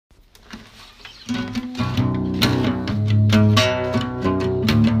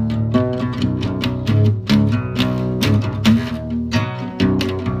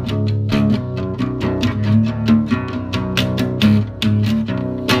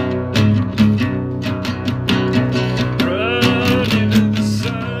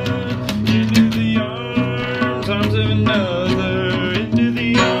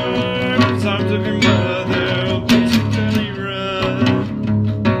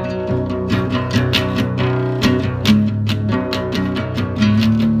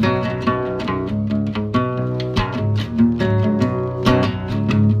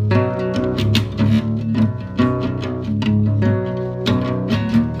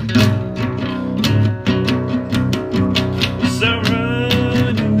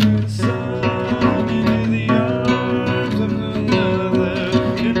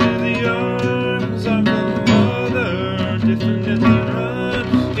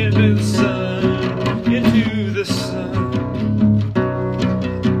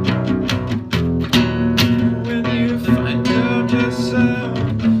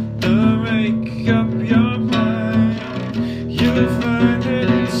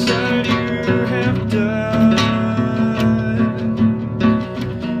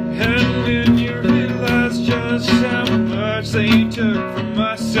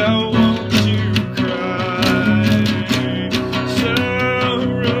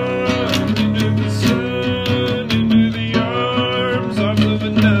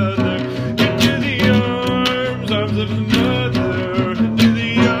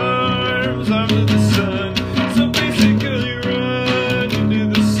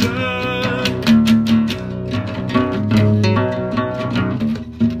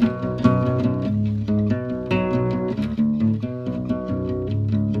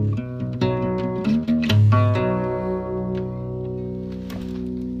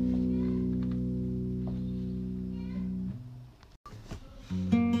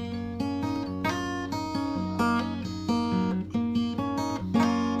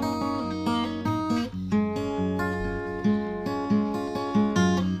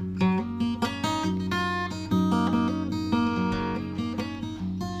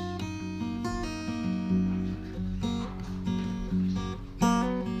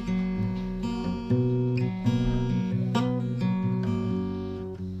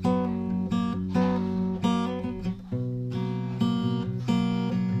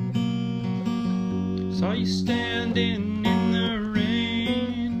Saw you standing in the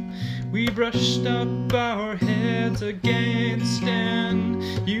rain. We brushed up our heads against, and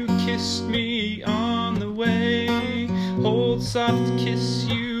you kissed me on the way. Hold soft, kiss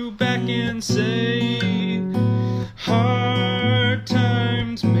you back and say, hard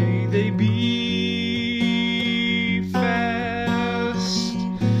times may they be fast,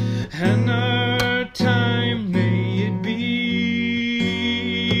 and our time may it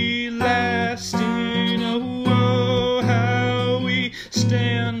be lasting. Oh, how we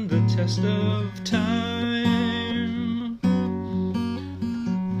stand the test of time.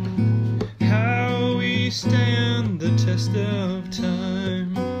 How we stand the test of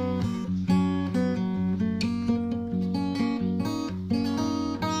time.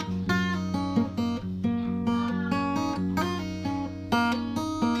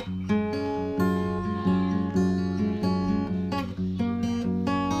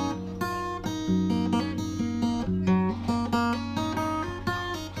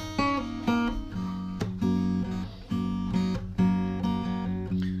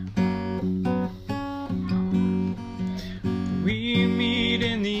 We meet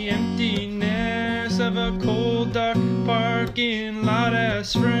in the emptiness of a cold, dark parking lot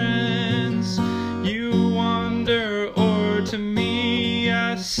as friends. You wander, or to me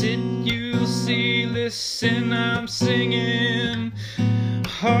I sit, you see, listen, I'm singing.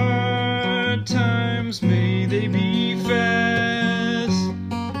 Hard times may they be fast,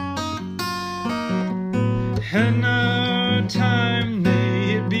 and our time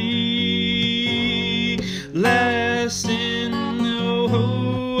may it be lasting.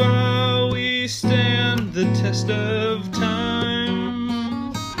 Oh, how we stand the test of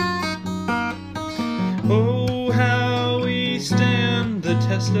time. Oh, how we stand the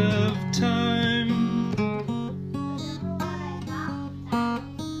test of time.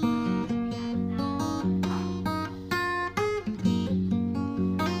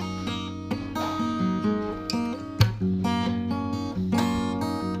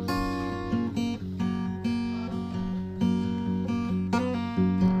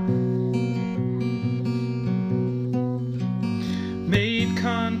 Made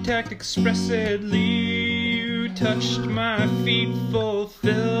contact expressly, you touched my feet,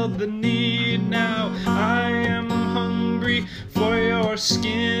 fulfilled the need. Now I am hungry for your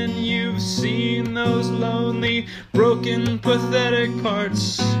skin. You've seen those lonely, broken, pathetic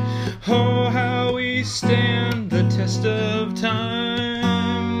parts. Oh, how we stand the test of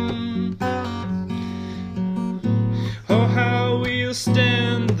time. Oh, how we'll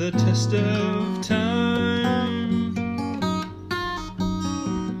stand the test of time.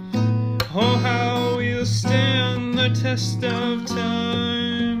 Oh, how we'll stand the test of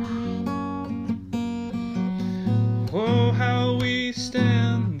time. Oh, how we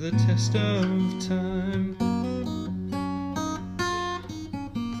stand the test of time.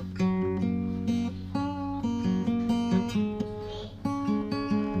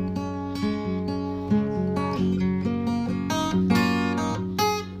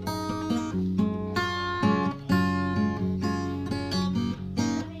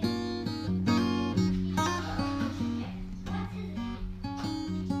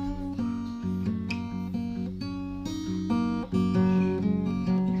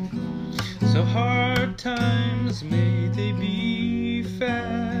 So hard times, may they be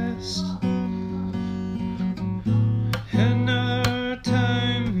fast, and our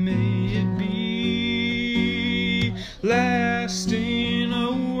time may it be lasting.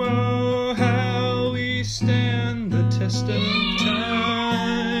 Oh, how we stand the test of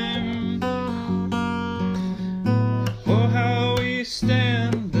time. Oh, how we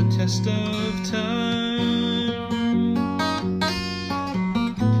stand the test of time.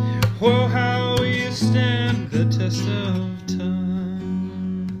 Oh, how we stand the test of time.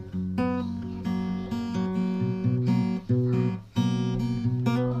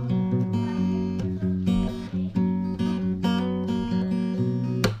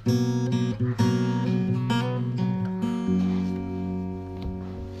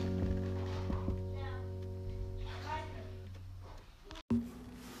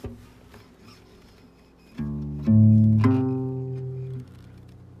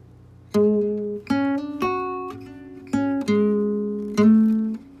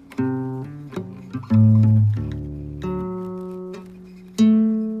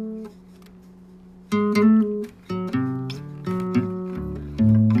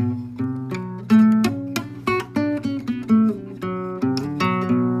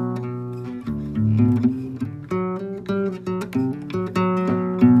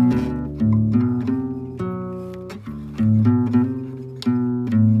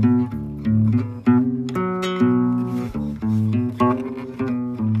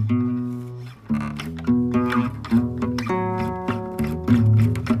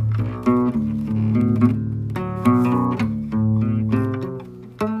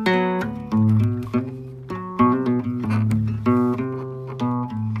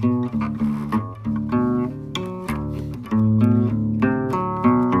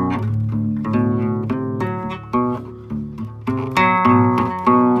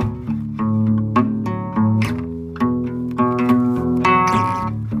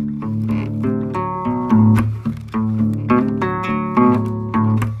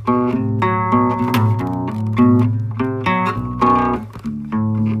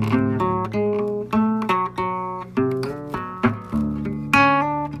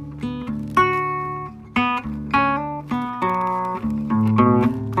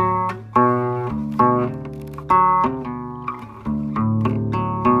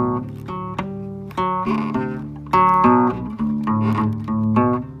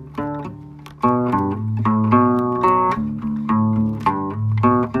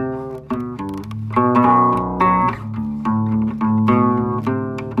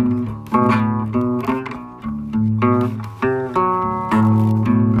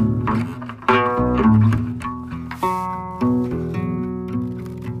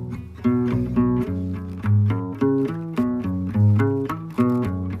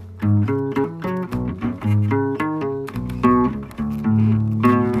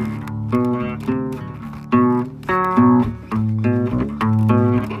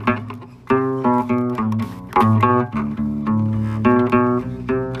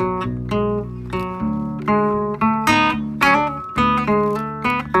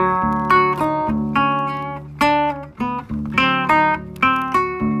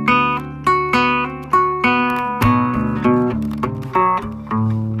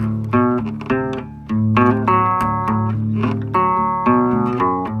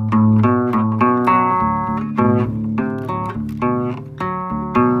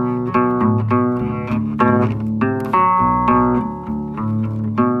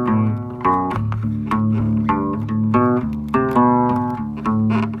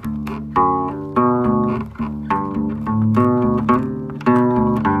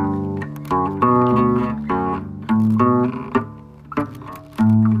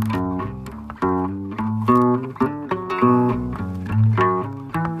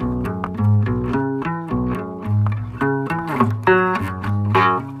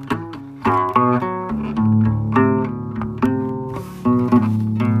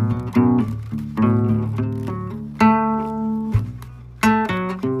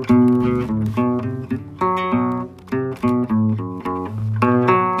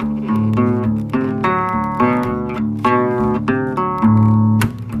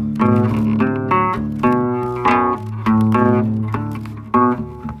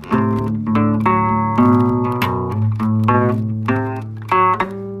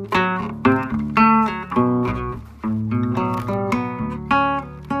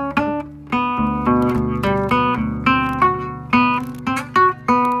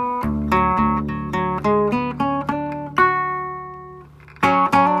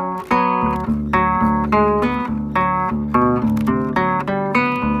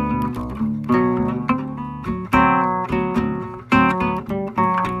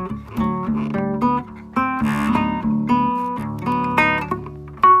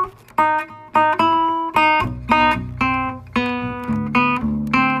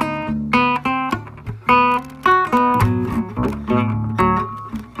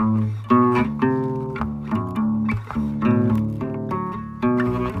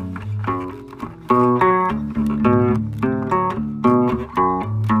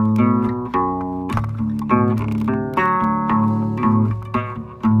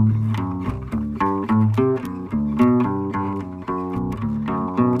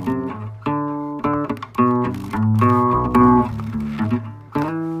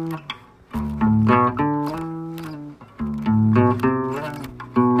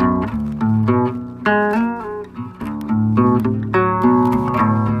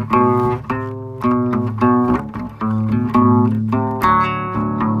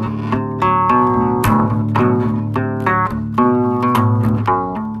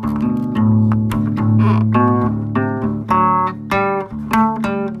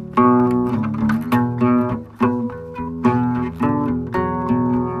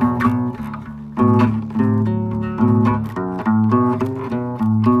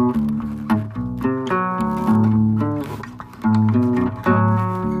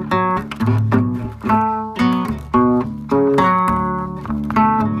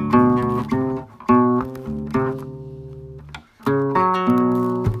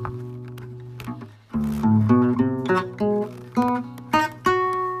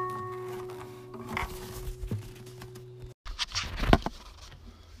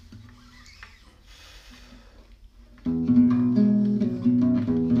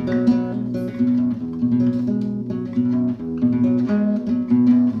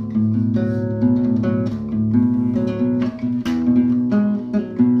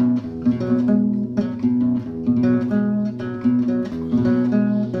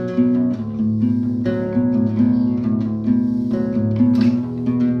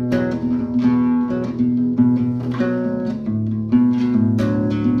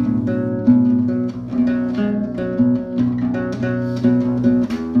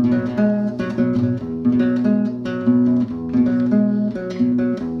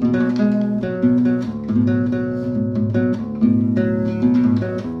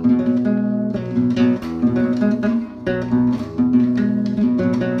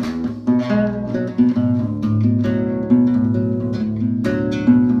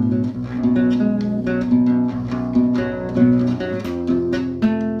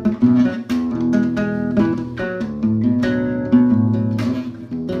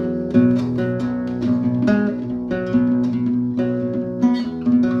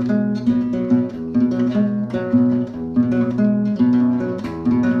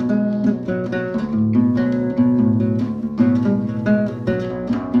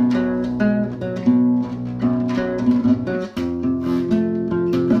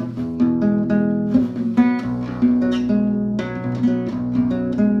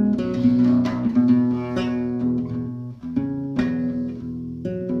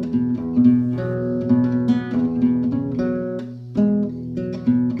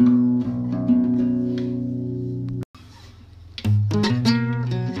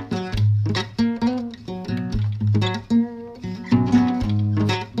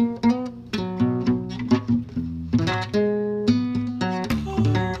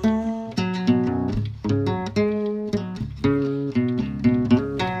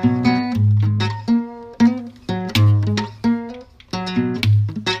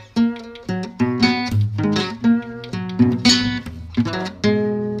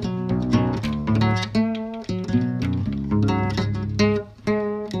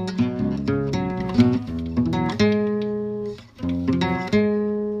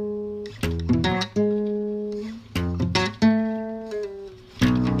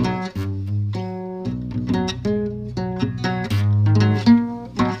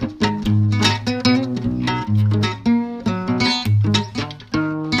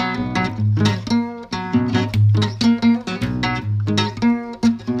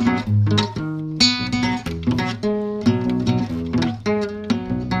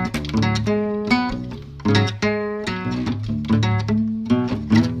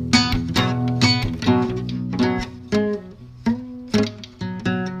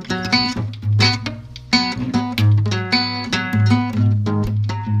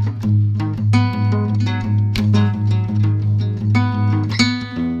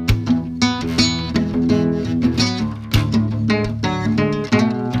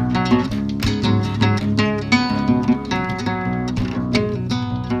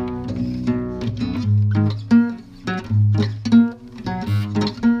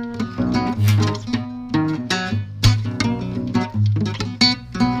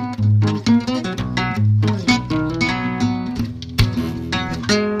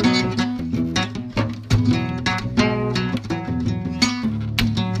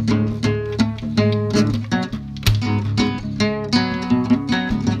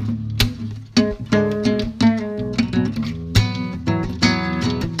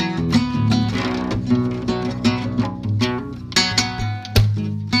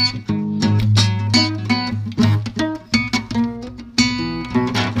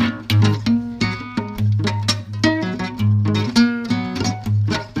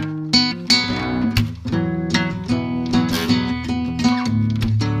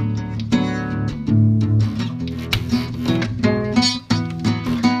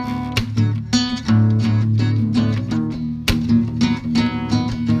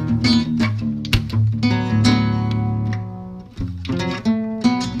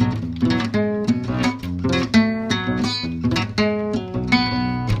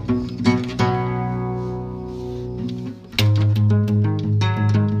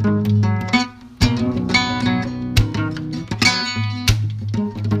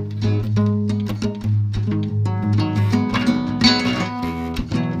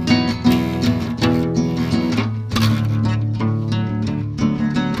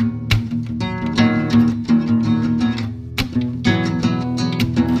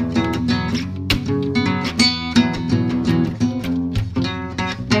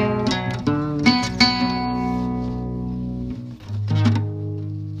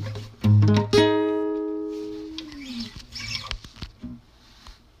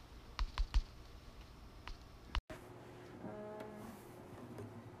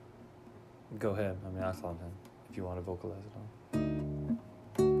 Go ahead. I mean, that's on him. If you want to vocalize it all.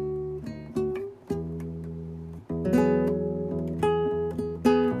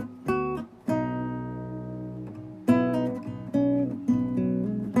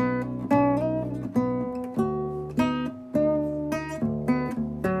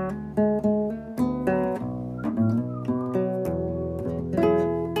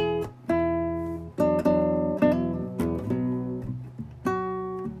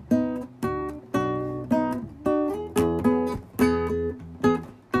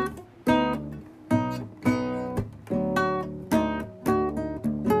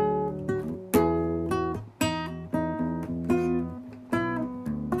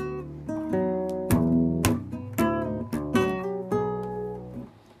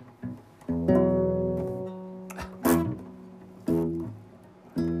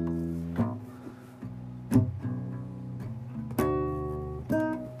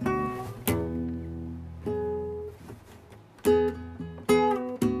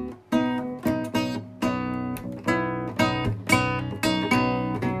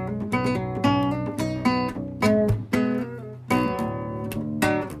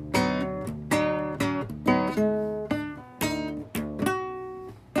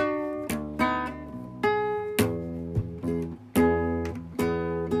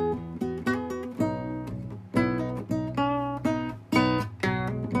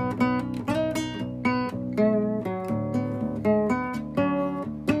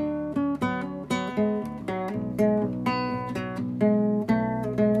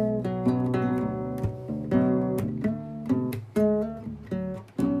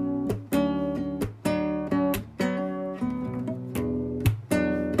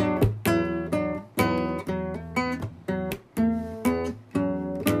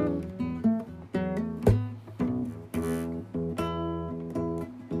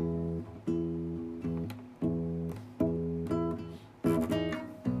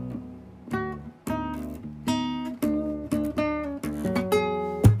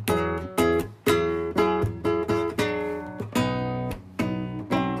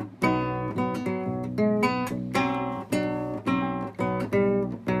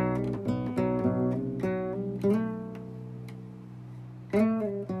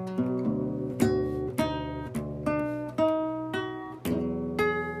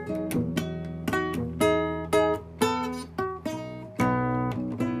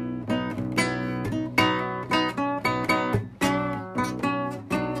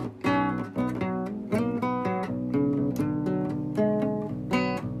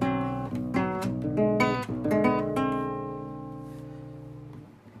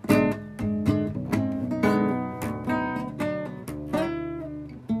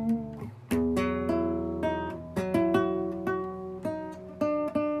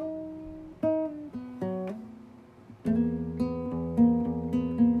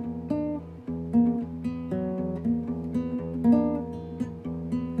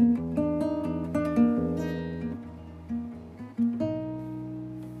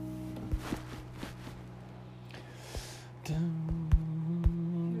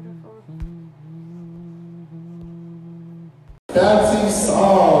 Fancy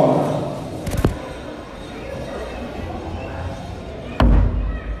song.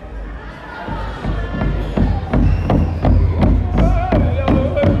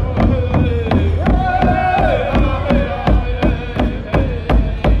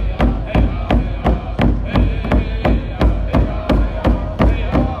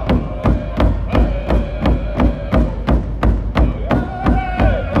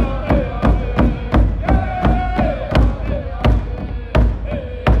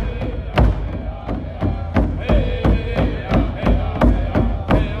 Hey!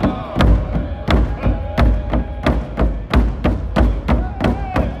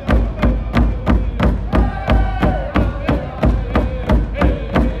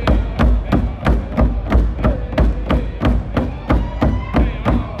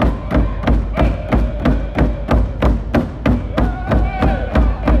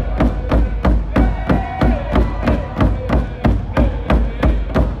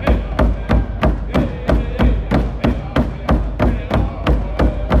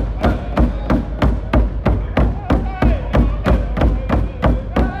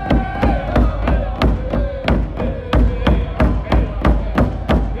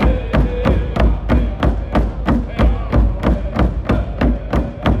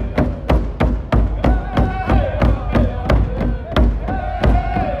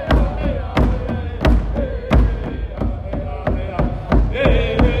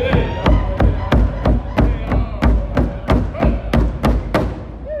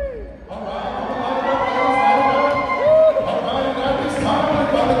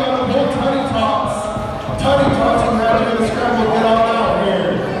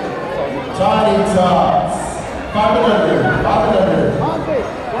 5 and under. 5 and under.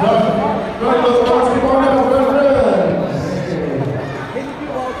 Run, those boys, keep on down, run.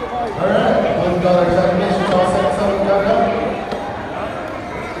 All right, let's go. Examinations, all set, so got up.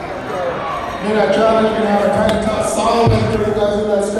 Then I challenge you to have a tight, tough, solid, 30 guys in that